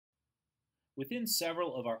Within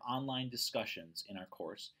several of our online discussions in our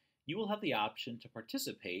course, you will have the option to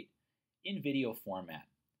participate in video format.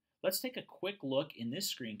 Let's take a quick look in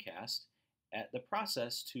this screencast at the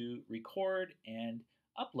process to record and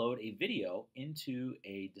upload a video into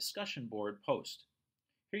a discussion board post.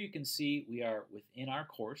 Here you can see we are within our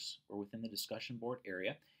course, or within the discussion board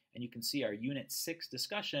area, and you can see our Unit 6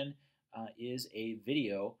 discussion is a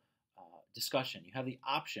video discussion. You have the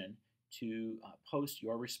option to post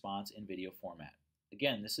your response in video format.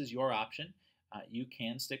 Again, this is your option. You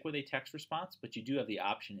can stick with a text response, but you do have the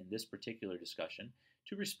option in this particular discussion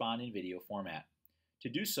to respond in video format. To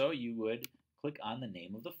do so, you would click on the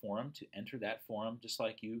name of the forum to enter that forum just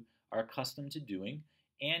like you are accustomed to doing,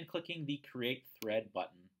 and clicking the Create Thread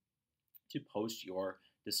button to post your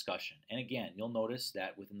discussion. And again, you'll notice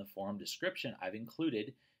that within the forum description, I've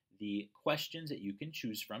included the questions that you can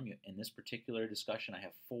choose from. In this particular discussion, I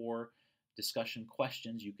have 4 discussion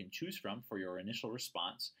questions you can choose from for your initial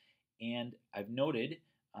response. And I've noted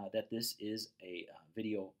that this is a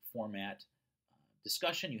video format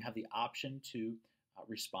discussion. You have the option to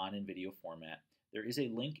respond in video format. There is a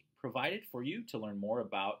link provided for you to learn more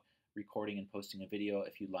about recording and posting a video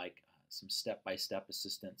if you'd like some step-by-step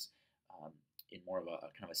assistance in more of a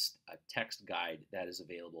kind of a text guide that is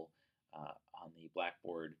available on the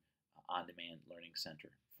Blackboard On-Demand Learning Center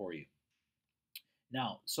for you.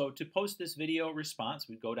 Now, so to post this video response,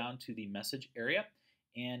 we'd go down to the message area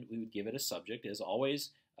and we would give it a subject. As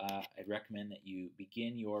always, I'd recommend that you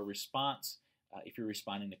begin your response. If you're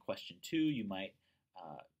responding to question 2, you might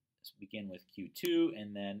begin with Q2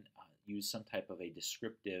 and then use some type of a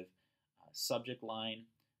descriptive subject line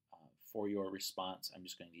for your response. I'm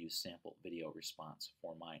just going to use sample video response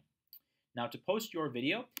for mine. Now, to post your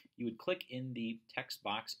video, you would click in the text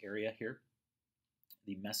box area here,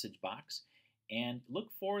 the message box, and look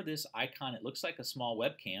for this icon. It looks like a small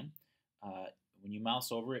webcam. When you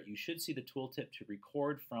mouse over it, you should see the tooltip to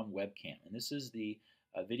record from webcam. And this is the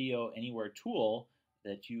Video Anywhere tool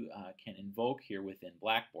that you can invoke here within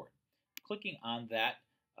Blackboard. Clicking on that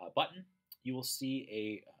button, you will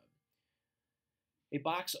see a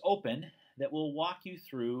box open that will walk you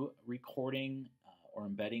through recording or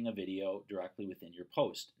embedding a video directly within your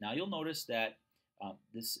post. Now you'll notice that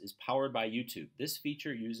this is powered by YouTube. This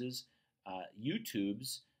feature uses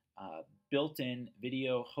YouTube's built-in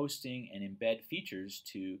video hosting and embed features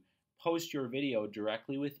to post your video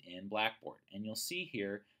directly within Blackboard. And you'll see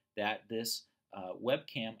here that this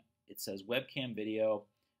webcam, it says webcam video,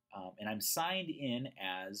 and I'm signed in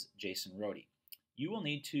as Jason Rohde. You will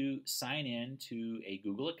need to sign in to a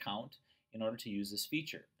Google account in order to use this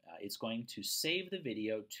feature. It's going to save the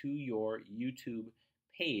video to your YouTube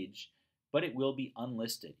page, but it will be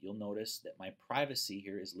unlisted. You'll notice that my privacy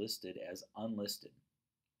here is listed as unlisted.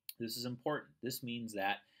 This is important. This means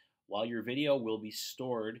that while your video will be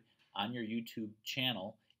stored on your YouTube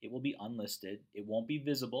channel, it will be unlisted. It won't be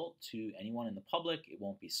visible to anyone in the public. It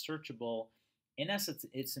won't be searchable. In essence,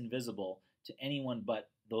 it's invisible to anyone but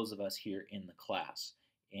those of us here in the class.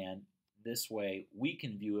 And this way, we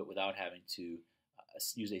can view it without having to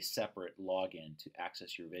use a separate login to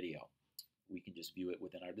access your video. We can just view it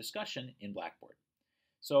within our discussion in Blackboard.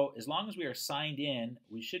 So as long as we are signed in,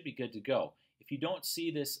 we should be good to go. If you don't see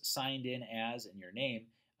this signed in as in your name,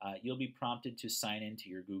 you'll be prompted to sign into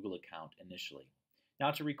your Google account initially.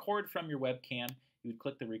 Now, to record from your webcam, you would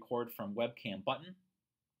click the Record from Webcam button.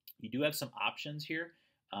 You do have some options here.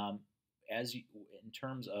 In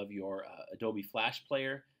terms of your Adobe Flash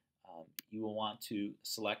Player, you will want to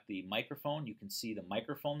select the microphone. You can see the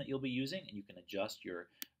microphone that you'll be using, and you can adjust your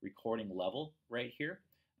recording level right here.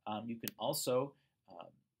 You can also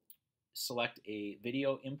select a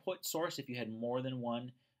video input source. If you had more than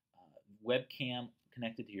one webcam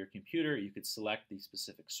connected to your computer, you could select the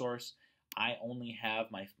specific source. I only have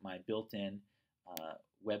my built-in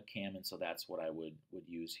webcam, and so that's what I would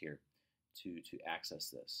use here to access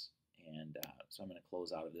this. And so I'm going to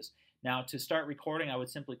close out of this. Now, to start recording, I would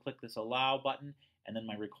simply click this Allow button, and then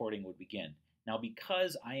my recording would begin. Now,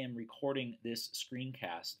 because I am recording this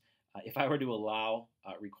screencast, if I were to allow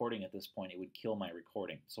recording at this point, it would kill my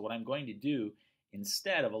recording. So what I'm going to do,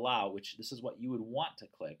 instead of Allow, which this is what you would want to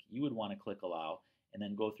click, you would want to click Allow and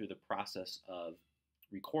then go through the process of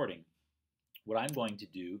recording. What I'm going to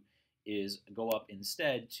do is go up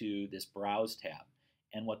instead to this Browse tab.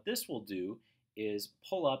 And what this will do is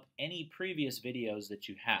pull up any previous videos that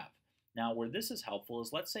you have. Now, where this is helpful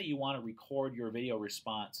is, let's say you want to record your video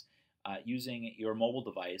response using your mobile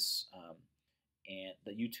device and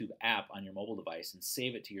the YouTube app on your mobile device and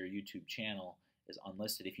save it to your YouTube channel as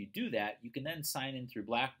unlisted. If you do that, you can then sign in through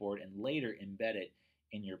Blackboard and later embed it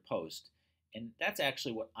in your post. And that's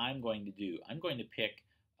actually what I'm going to do. I'm going to pick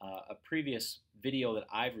a previous video that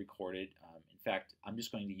I've recorded. In fact, I'm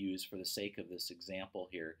just going to use, for the sake of this example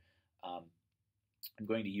here, I'm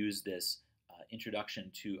going to use this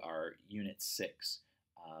introduction to our Unit 6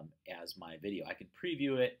 as my video. I can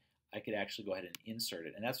preview it. I could actually go ahead and insert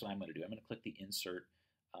it, and that's what I'm going to do. I'm going to click the insert,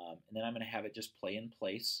 and then I'm going to have it just play in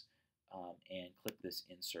place and click this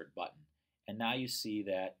insert button. And now you see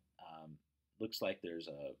that looks like there's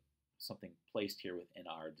something placed here within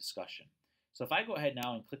our discussion. So if I go ahead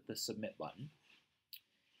now and click the submit button,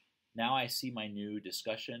 now I see my new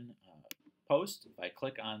discussion post. If I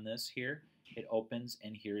click on this here, it opens,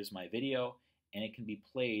 and here's my video, and it can be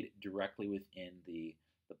played directly within the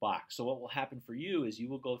box. So what will happen for you is you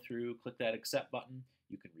will go through, click that accept button,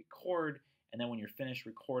 you can record, and then when you're finished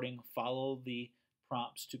recording, follow the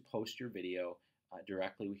prompts to post your video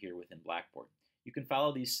directly here within Blackboard. You can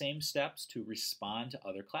follow these same steps to respond to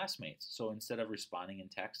other classmates. So instead of responding in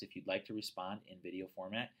text, if you'd like to respond in video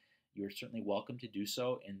format, you're certainly welcome to do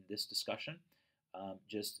so in this discussion.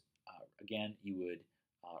 Again, you would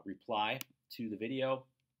reply to the video,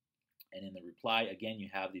 and in the reply, again, you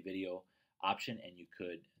have the video option, and you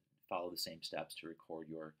could follow the same steps to record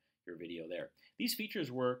your video there. These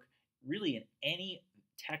features work really in any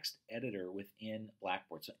text editor within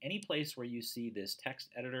Blackboard. So any place where you see this text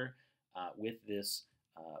editor with this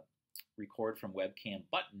record from webcam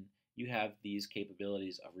button, you have these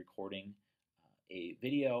capabilities of recording a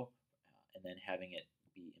video and then having it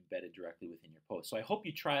be embedded directly within your post. So I hope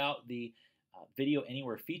you try out the Video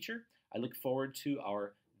Anywhere feature. I look forward to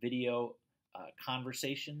our video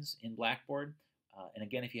conversations in Blackboard. And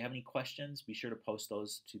again, if you have any questions, be sure to post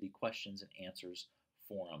those to the questions and answers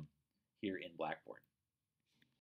forum here in Blackboard.